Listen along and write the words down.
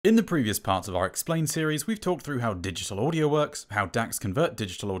In the previous parts of our Explain series, we've talked through how digital audio works, how DACs convert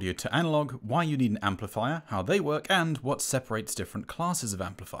digital audio to analog, why you need an amplifier, how they work, and what separates different classes of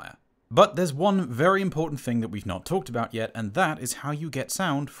amplifier. But there's one very important thing that we've not talked about yet, and that is how you get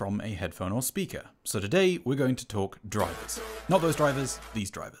sound from a headphone or speaker. So today we're going to talk drivers. Not those drivers, these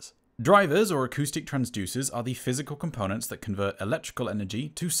drivers. Drivers, or acoustic transducers, are the physical components that convert electrical energy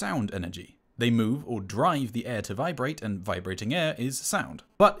to sound energy. They move or drive the air to vibrate, and vibrating air is sound.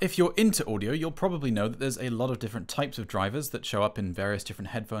 But if you're into audio, you'll probably know that there's a lot of different types of drivers that show up in various different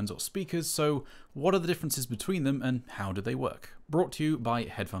headphones or speakers, so what are the differences between them and how do they work? Brought to you by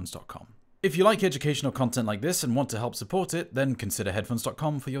Headphones.com. If you like educational content like this and want to help support it, then consider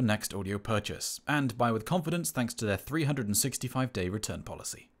Headphones.com for your next audio purchase, and buy with confidence thanks to their 365-day return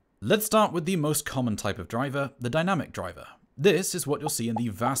policy. Let's start with the most common type of driver, the dynamic driver. This is what you'll see in the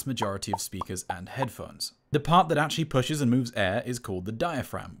vast majority of speakers and headphones. The part that actually pushes and moves air is called the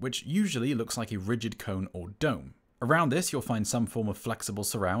diaphragm, which usually looks like a rigid cone or dome. Around this, you'll find some form of flexible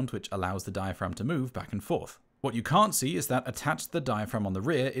surround which allows the diaphragm to move back and forth. What you can't see is that attached to the diaphragm on the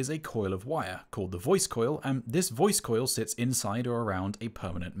rear is a coil of wire called the voice coil, and this voice coil sits inside or around a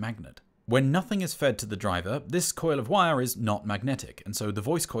permanent magnet. When nothing is fed to the driver, this coil of wire is not magnetic, and so the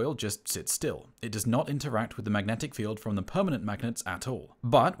voice coil just sits still. It does not interact with the magnetic field from the permanent magnets at all.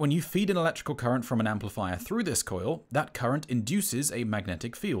 But when you feed an electrical current from an amplifier through this coil, that current induces a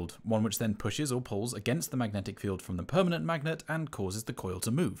magnetic field, one which then pushes or pulls against the magnetic field from the permanent magnet and causes the coil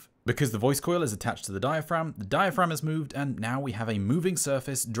to move. Because the voice coil is attached to the diaphragm is moved, and now we have a moving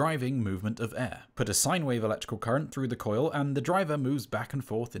surface driving movement of air. Put a sine wave electrical current through the coil and the driver moves back and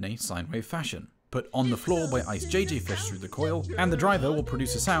forth in a sine wave fashion. Put On the Floor by Ice JJ Fish through the coil, and the driver will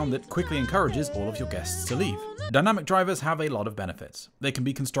produce a sound that quickly encourages all of your guests to leave. Dynamic drivers have a lot of benefits. They can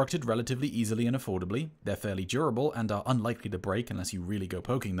be constructed relatively easily and affordably, they're fairly durable and are unlikely to break unless you really go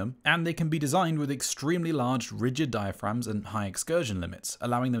poking them, and they can be designed with extremely large rigid diaphragms and high excursion limits,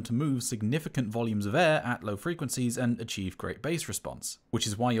 allowing them to move significant volumes of air at low frequencies and achieve great bass response, which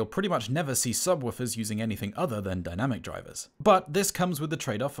is why you'll pretty much never see subwoofers using anything other than dynamic drivers. But this comes with the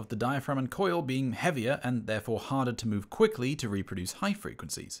trade-off of the diaphragm and coil being heavier and therefore harder to move quickly to reproduce high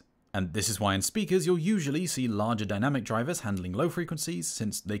frequencies. And this is why in speakers you'll usually see larger dynamic drivers handling low frequencies,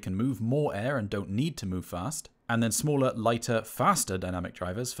 since they can move more air and don't need to move fast, and then smaller, lighter, faster dynamic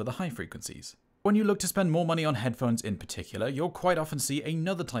drivers for the high frequencies. When you look to spend more money on headphones in particular, you'll quite often see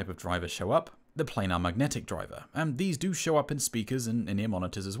another type of driver show up, the planar magnetic driver, and these do show up in speakers and in-ear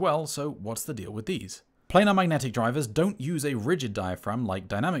monitors as well, so what's the deal with these? Planar magnetic drivers don't use a rigid diaphragm like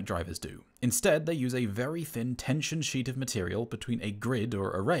dynamic drivers do. Instead, they use a very thin tension sheet of material between a grid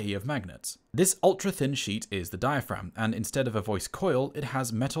or array of magnets. This ultra-thin sheet is the diaphragm, and instead of a voice coil, it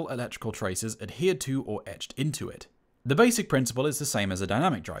has metal electrical traces adhered to or etched into it. The basic principle is the same as a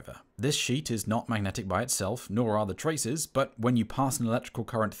dynamic driver. This sheet is not magnetic by itself, nor are the traces, but when you pass an electrical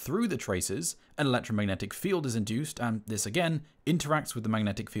current through the traces, an electromagnetic field is induced, and this again interacts with the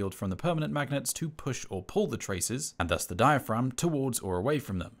magnetic field from the permanent magnets to push or pull the traces, and thus the diaphragm, towards or away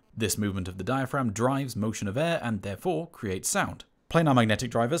from them. This movement of the diaphragm drives motion of air and therefore creates sound. Planar magnetic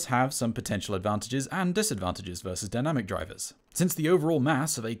drivers have some potential advantages and disadvantages versus dynamic drivers. Since the overall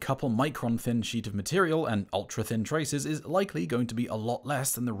mass of a couple micron thin sheet of material and ultra thin traces is likely going to be a lot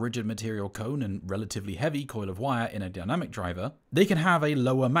less than the rigid material cone and relatively heavy coil of wire in a dynamic driver, they can have a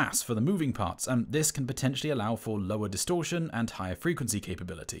lower mass for the moving parts, and this can potentially allow for lower distortion and higher frequency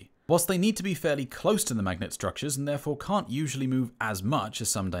capability. Whilst they need to be fairly close to the magnet structures and therefore can't usually move as much as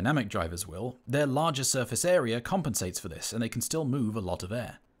some dynamic drivers will, their larger surface area compensates for this and they can still move a lot of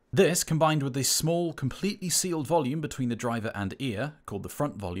air. This, combined with a small, completely sealed volume between the driver and ear, called the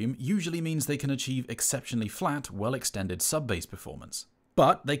front volume, usually means they can achieve exceptionally flat, well-extended sub-bass performance.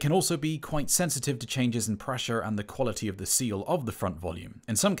 But they can also be quite sensitive to changes in pressure and the quality of the seal of the front volume,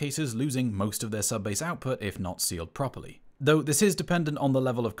 in some cases losing most of their sub-bass output if not sealed properly. Though this is dependent on the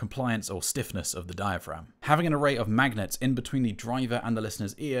level of compliance or stiffness of the diaphragm. Having an array of magnets in between the driver and the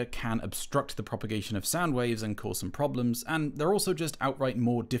listener's ear can obstruct the propagation of sound waves and cause some problems, and they're also just outright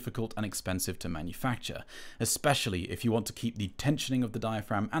more difficult and expensive to manufacture, especially if you want to keep the tensioning of the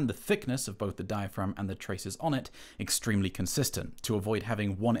diaphragm and the thickness of both the diaphragm and the traces on it extremely consistent, to avoid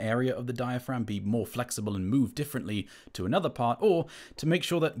having one area of the diaphragm be more flexible and move differently to another part, or to make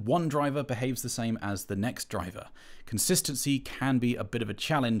sure that one driver behaves the same as the next driver. Consistency can be a bit of a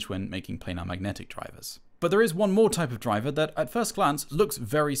challenge when making planar magnetic drivers. But there is one more type of driver that at first glance looks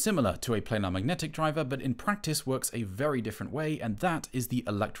very similar to a planar magnetic driver, but in practice works a very different way, and that is the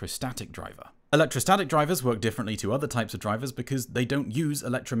electrostatic driver. Electrostatic drivers work differently to other types of drivers because they don't use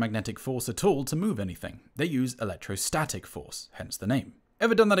electromagnetic force at all to move anything. They use electrostatic force, hence the name.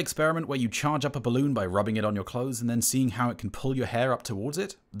 Ever done that experiment where you charge up a balloon by rubbing it on your clothes and then seeing how it can pull your hair up towards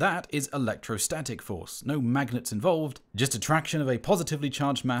it? That is electrostatic force. No magnets involved, just attraction of a positively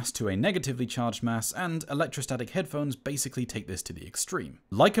charged mass to a negatively charged mass, and electrostatic headphones basically take this to the extreme.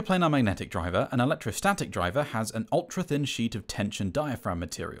 Like a planar magnetic driver, an electrostatic driver has an ultra-thin sheet of tension diaphragm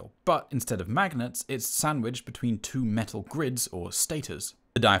material, but instead of magnets, it's sandwiched between two metal grids or stators.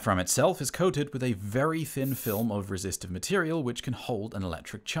 The diaphragm itself is coated with a very thin film of resistive material which can hold an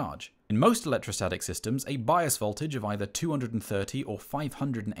electric charge. In most electrostatic systems, a bias voltage of either 230 or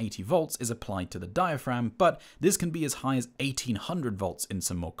 580 volts is applied to the diaphragm, but this can be as high as 1800 volts in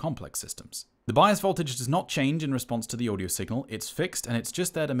some more complex systems. The bias voltage does not change in response to the audio signal, it's fixed and it's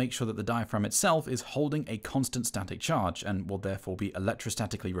just there to make sure that the diaphragm itself is holding a constant static charge and will therefore be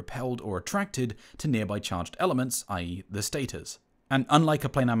electrostatically repelled or attracted to nearby charged elements, i.e. the stators. And unlike a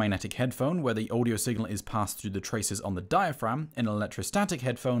planar magnetic headphone, where the audio signal is passed through the traces on the diaphragm, in an electrostatic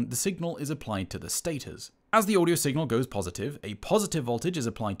headphone, the signal is applied to the stators. As the audio signal goes positive, a positive voltage is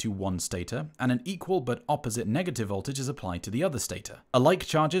applied to one stator, and an equal but opposite negative voltage is applied to the other stator. Alike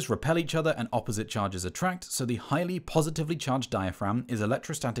charges repel each other and opposite charges attract, so the highly positively charged diaphragm is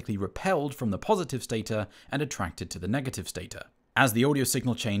electrostatically repelled from the positive stator and attracted to the negative stator. As the audio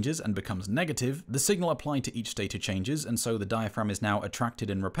signal changes and becomes negative, the signal applied to each stator changes, and so the diaphragm is now attracted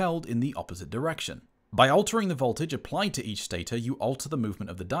and repelled in the opposite direction. By altering the voltage applied to each stator, you alter the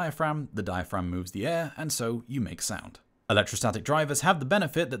movement of the diaphragm moves the air, and so you make sound. Electrostatic drivers have the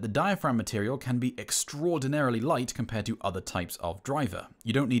benefit that the diaphragm material can be extraordinarily light compared to other types of driver.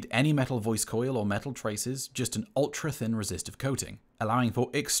 You don't need any metal voice coil or metal traces, just an ultra-thin resistive coating, allowing for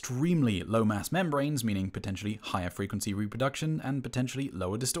extremely low mass membranes, meaning potentially higher frequency reproduction and potentially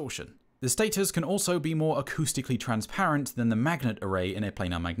lower distortion. The stators can also be more acoustically transparent than the magnet array in a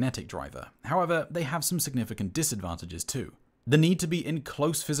planar magnetic driver. However, they have some significant disadvantages too. The need to be in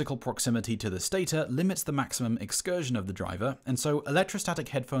close physical proximity to the stator limits the maximum excursion of the driver, and so electrostatic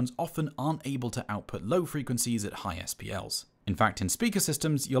headphones often aren't able to output low frequencies at high SPLs. In fact, in speaker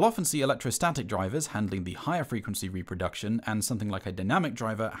systems, you'll often see electrostatic drivers handling the higher frequency reproduction and something like a dynamic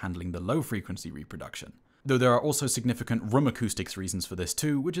driver handling the low frequency reproduction. Though there are also significant room acoustics reasons for this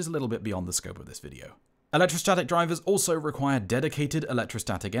too, which is a little bit beyond the scope of this video. Electrostatic drivers also require dedicated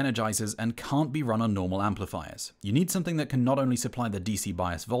electrostatic energizers and can't be run on normal amplifiers. You need something that can not only supply the DC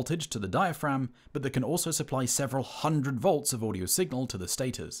bias voltage to the diaphragm, but that can also supply several hundred volts of audio signal to the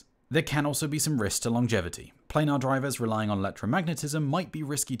stators. There can also be some risks to longevity. Planar drivers relying on electromagnetism might be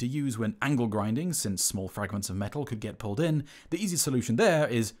risky to use when angle grinding, since small fragments of metal could get pulled in. The easy solution there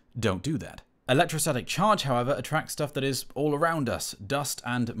is don't do that. Electrostatic charge, however, attracts stuff that is all around us, dust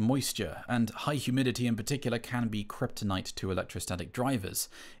and moisture, and high humidity in particular can be kryptonite to electrostatic drivers.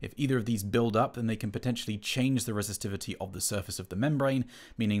 If either of these build up, then they can potentially change the resistivity of the surface of the membrane,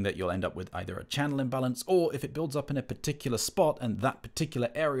 meaning that you'll end up with either a channel imbalance, or if it builds up in a particular spot and that particular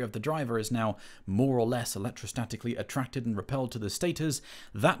area of the driver is now more or less electrostatically attracted and repelled to the stators,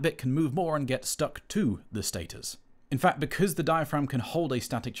 that bit can move more and get stuck to the stators. In fact, because the diaphragm can hold a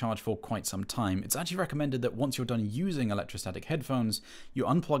static charge for quite some time, it's actually recommended that once you're done using electrostatic headphones, you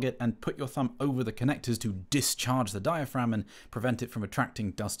unplug it and put your thumb over the connectors to discharge the diaphragm and prevent it from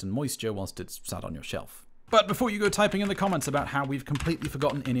attracting dust and moisture whilst it's sat on your shelf. But before you go typing in the comments about how we've completely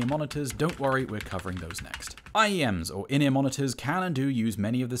forgotten in-ear monitors, don't worry, we're covering those next. IEMs, or in-ear monitors, can and do use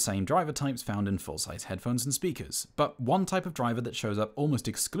many of the same driver types found in full-size headphones and speakers, but one type of driver that shows up almost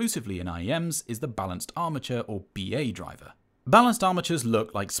exclusively in IEMs is the balanced armature, or BA driver. Balanced armatures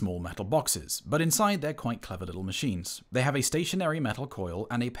look like small metal boxes, but inside they're quite clever little machines. They have a stationary metal coil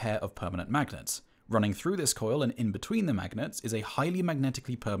and a pair of permanent magnets. Running through this coil and in between the magnets is a highly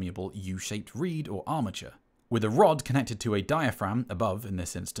magnetically permeable U-shaped reed or armature, with a rod connected to a diaphragm above in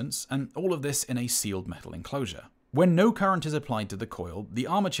this instance, and all of this in a sealed metal enclosure. When no current is applied to the coil, the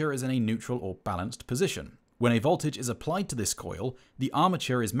armature is in a neutral or balanced position. When a voltage is applied to this coil, the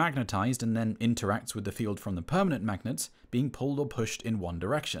armature is magnetized and then interacts with the field from the permanent magnets, being pulled or pushed in one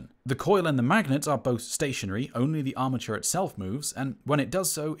direction. The coil and the magnets are both stationary, only the armature itself moves, and when it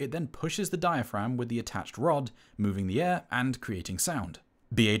does so, it then pushes the diaphragm with the attached rod, moving the air and creating sound.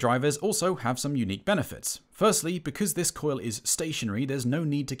 BA drivers also have some unique benefits. Firstly, because this coil is stationary, there's no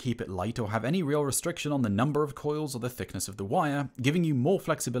need to keep it light or have any real restriction on the number of coils or the thickness of the wire, giving you more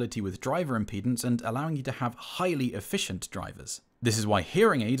flexibility with driver impedance and allowing you to have highly efficient drivers. This is why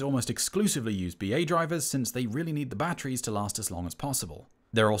hearing aids almost exclusively use BA drivers, since they really need the batteries to last as long as possible.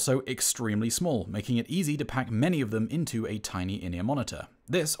 They're also extremely small, making it easy to pack many of them into a tiny in-ear monitor.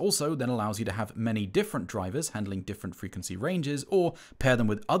 This also then allows you to have many different drivers handling different frequency ranges, or pair them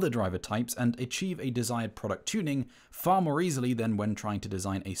with other driver types and achieve a desired product tuning far more easily than when trying to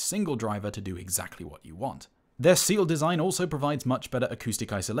design a single driver to do exactly what you want. Their sealed design also provides much better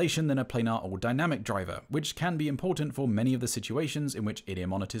acoustic isolation than a planar or dynamic driver, which can be important for many of the situations in which in-ear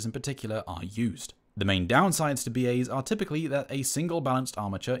monitors in particular are used. The main downsides to BAs are typically that a single balanced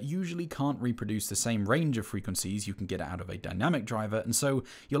armature usually can't reproduce the same range of frequencies you can get out of a dynamic driver, and so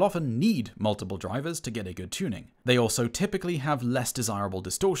you'll often need multiple drivers to get a good tuning. They also typically have less desirable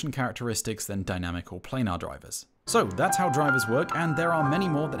distortion characteristics than dynamic or planar drivers. So that's how drivers work, and there are many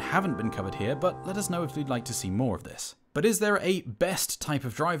more that haven't been covered here, but let us know if you'd like to see more of this. But is there a best type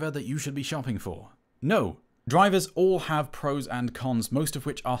of driver that you should be shopping for? No. Drivers all have pros and cons, most of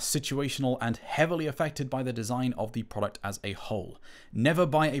which are situational and heavily affected by the design of the product as a whole. Never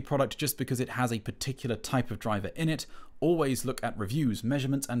buy a product just because it has a particular type of driver in it. Always look at reviews,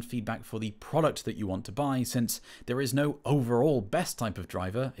 measurements, and feedback for the product that you want to buy, since there is no overall best type of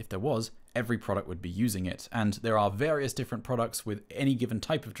driver. If there was, every product would be using it, and there are various different products with any given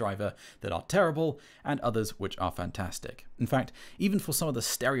type of driver that are terrible and others which are fantastic. In fact, even for some of the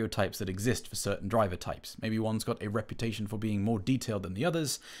stereotypes that exist for certain driver types, maybe one's got a reputation for being more detailed than the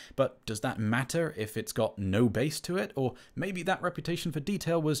others, but does that matter if it's got no bass to it? Or maybe that reputation for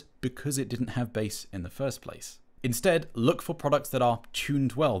detail was because it didn't have bass in the first place. Instead, look for products that are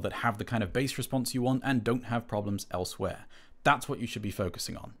tuned well, that have the kind of bass response you want and don't have problems elsewhere. That's what you should be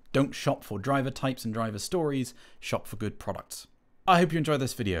focusing on. Don't shop for driver types and driver stories, shop for good products. I hope you enjoyed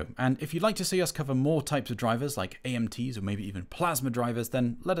this video, and if you'd like to see us cover more types of drivers like AMTs or maybe even plasma drivers,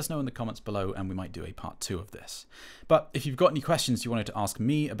 then let us know in the comments below and we might do a part 2 of this. But if you've got any questions you wanted to ask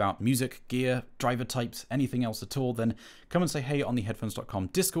me about music, gear, driver types, anything else at all, then come and say hey on the Headphones.com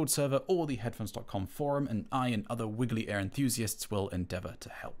Discord server or the Headphones.com forum, and I and other wiggly ear enthusiasts will endeavor to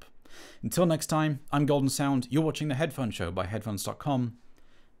help. Until next time, I'm GoldenSound, you're watching The Headphone Show by Headphones.com,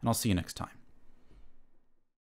 and I'll see you next time.